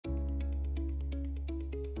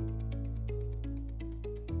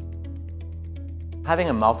Having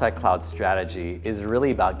a multi-cloud strategy is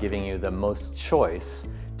really about giving you the most choice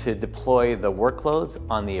to deploy the workloads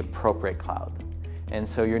on the appropriate cloud. And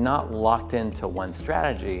so you're not locked into one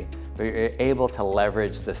strategy, but you're able to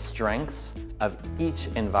leverage the strengths of each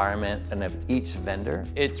environment and of each vendor.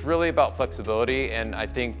 It's really about flexibility, and I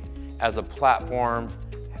think as a platform,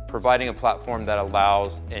 providing a platform that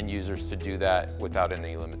allows end users to do that without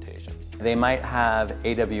any limitations. They might have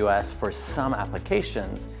AWS for some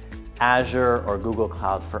applications, Azure or Google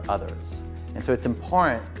Cloud for others. And so it's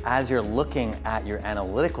important, as you're looking at your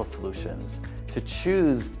analytical solutions, to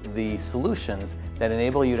choose the solutions that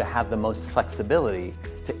enable you to have the most flexibility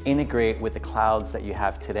to integrate with the clouds that you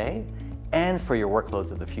have today and for your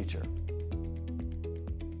workloads of the future.